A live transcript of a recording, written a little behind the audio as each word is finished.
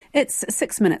It's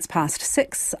 6 minutes past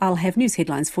 6. I'll have news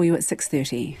headlines for you at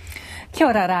 6:30. Kia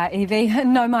ora rā, Evie.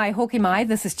 No mai, hoki mai.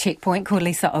 This is Checkpoint. Ko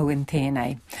Lisa Owen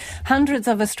tēnei. Hundreds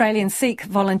of Australian Sikh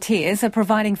volunteers are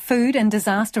providing food and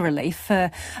disaster relief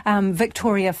for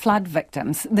Victoria flood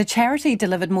victims. The charity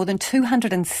delivered more than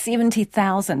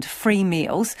 270,000 free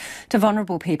meals to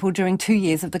vulnerable people during 2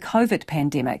 years of the COVID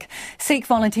pandemic. Sikh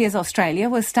Volunteers Australia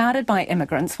was started by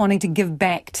immigrants wanting to give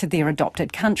back to their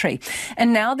adopted country.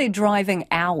 And now they're driving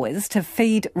hours to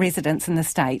feed residents in the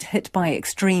state hit by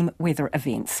extreme weather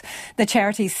events. The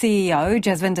charity's CEO,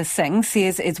 Jasvinder Singh,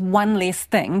 says it's one less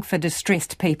thing for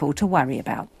distressed people to worry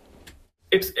about.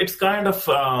 It's kind of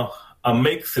a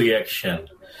mixed reaction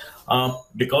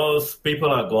because people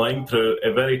are going through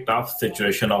a very tough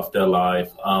situation of their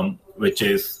life, which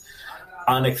is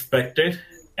unexpected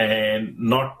and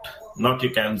not you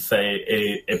can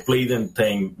say a pleasant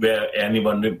thing where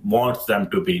anyone wants them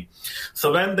to be.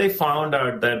 So when they found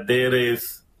out that there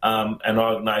is an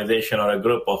organization or a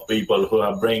group of people who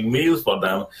are bringing meals for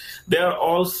them, they are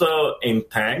also in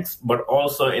thanks, but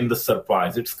also in the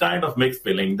surprise. It's kind of mixed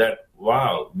feeling that,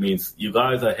 wow, means you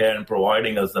guys are here and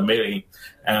providing us the meal.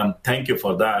 Thank you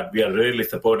for that. We are really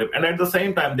supportive. And at the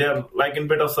same time, they are like in a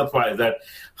bit of surprise that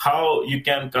how you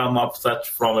can come up such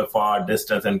from a far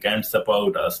distance and can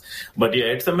support us. But yeah,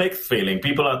 it's a mixed feeling.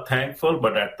 People are thankful,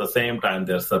 but at the same time,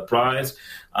 they're surprised.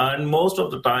 And most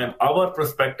of the time, our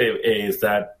perspective is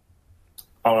that,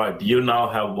 all right, you now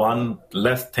have one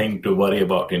less thing to worry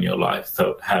about in your life.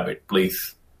 So have it,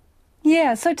 please.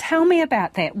 Yeah, so tell me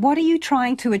about that. What are you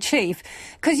trying to achieve?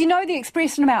 Because you know the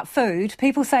expression about food,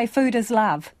 people say food is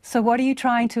love. So what are you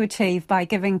trying to achieve by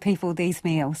giving people these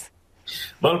meals?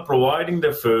 Well, providing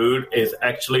the food is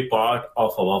actually part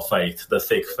of our faith, the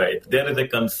Sikh faith. There is a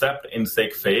concept in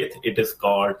Sikh faith, it is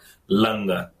called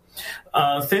langar.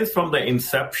 Since from the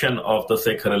inception of the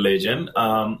Sikh religion,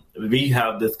 we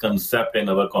have this concept in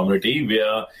our community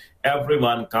where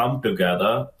everyone come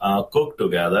together, cook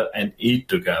together, and eat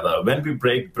together. When we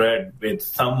break bread with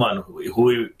someone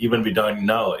who even we don't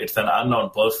know, it's an unknown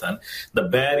person, the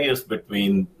barriers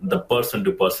between the person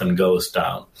to person goes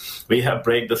down. We have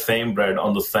break the same bread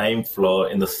on the same floor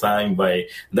in the same way.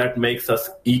 That makes us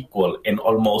equal in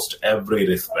almost every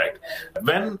respect.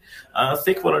 When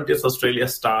Sikh Volunteers Australia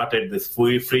started this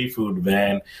free food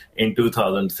van in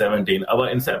 2017,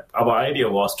 our idea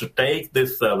was to take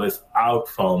this service out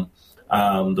from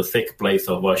the Sikh place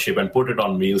of worship and put it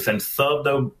on meals and serve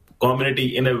the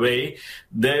community in a way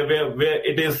where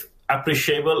it is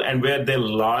appreciable and where they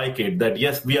like it, that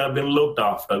yes, we are being looked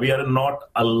after, we are not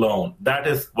alone. That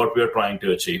is what we are trying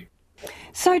to achieve.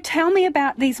 So tell me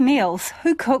about these meals.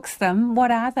 Who cooks them?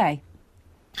 What are they?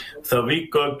 So we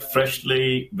cooked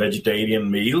freshly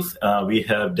vegetarian meals. We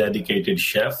have dedicated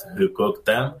chefs who cook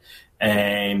them.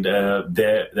 And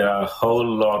there are a whole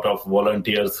lot of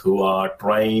volunteers who are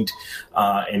trained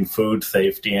in food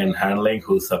safety and handling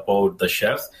who support the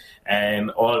chefs. And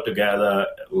all together,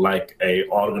 like a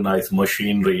organized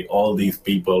machinery, all these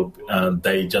people,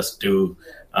 they just do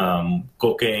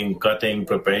cooking, cutting,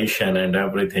 preparation, and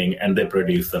everything, and they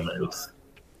produce the meals.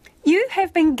 You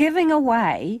have been giving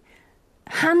away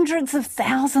hundreds of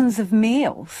thousands of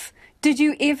meals. Did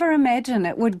you ever imagine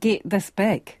it would get this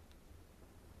big?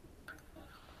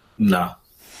 No.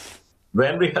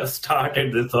 When we have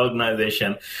started this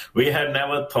organization, we had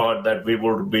never thought that we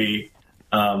would be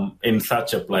in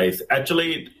such a place.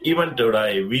 Actually, even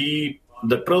today,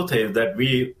 the truth is that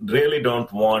we really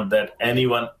don't want that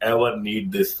anyone ever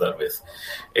need this service.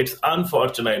 It's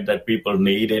unfortunate that people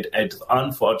need it. It's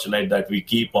unfortunate that we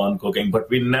keep on cooking, but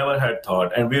we never had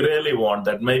thought, and we really want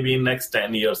that maybe in next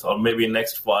 10 years or maybe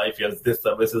next 5 years, this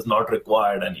service is not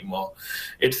required anymore.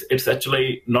 It's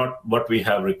actually not what we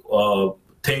have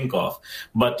think of.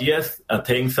 But yes,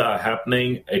 things are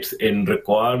happening. It's in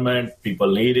requirement.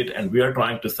 People need it, and we are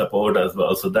trying to support as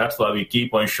well. So that's why we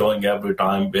keep on showing every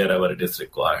time wherever it is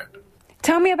required.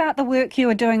 Tell me about the work you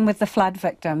are doing with the flood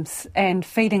victims and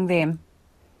feeding them.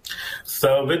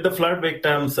 So with the flood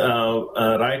victims,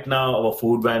 right now our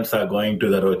food vans are going to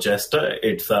the Rochester.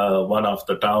 It's one of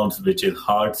the towns which is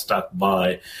hard stuck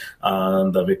by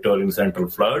the Victorian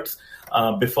Central floods.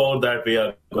 Before that, we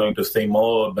are going to see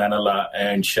more Benalla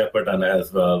and Shepparton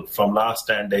as well from last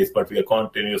 10 days, but we are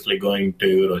continuously going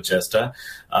to Rochester.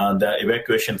 The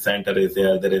evacuation center is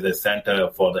there. There is a center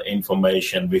for the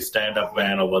information. We stand up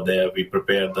van over there. We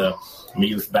prepare the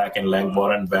meals back in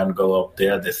Langwarren, van go up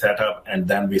there, they set up, and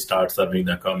then we start serving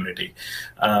the community.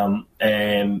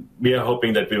 And we are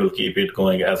hoping that we will keep it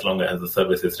going as long as the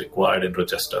service is required in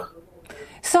Rochester.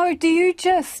 So do you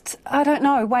just, I don't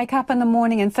know, wake up in the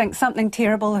morning and think something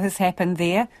terrible has happened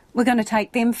there, we're going to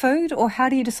take them food, or how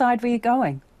do you decide where you're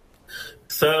going?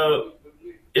 So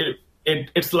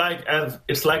it's like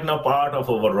now part of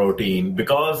our routine,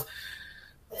 because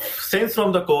since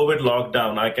from the COVID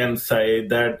lockdown, I can say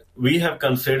that we have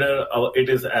considered it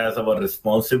is as our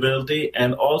responsibility,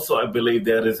 and also I believe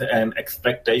there is an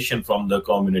expectation from the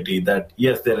community that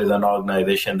yes, there is an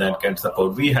organization that can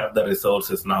support. We have the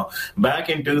resources now. Back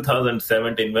in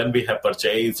 2017, when we have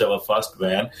purchased our first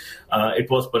van,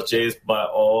 it was purchased by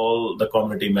all the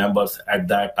community members at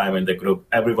that time in the group.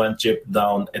 Everyone chipped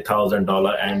down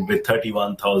 $1,000, and with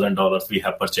 $31,000 we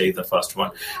have purchased the first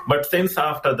one. But since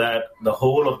after that, the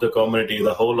whole of the community,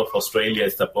 the whole of Australia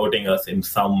is supporting us in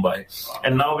some way.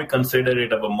 And now we consider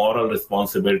it a moral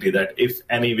responsibility that if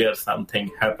anywhere something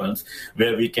happens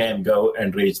where we can go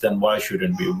and reach, then why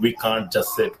shouldn't we? We can't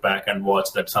just sit back and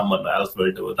watch that someone else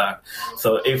will do that.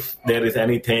 So if there is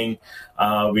anything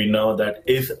we know that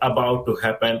is about to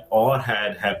happen or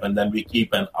had happened, then we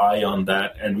keep an eye on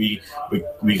that, and we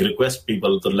request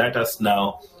people to let us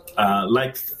know.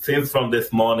 Like since from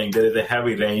this morning, there is a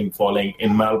heavy rain falling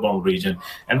in Melbourne region,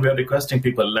 and we are requesting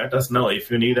people, let us know if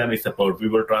you need any support. We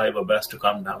will try our best to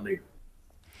come down there.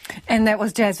 And that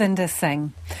was Jasvinder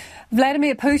Singh.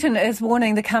 Vladimir Putin is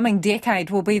warning the coming decade will be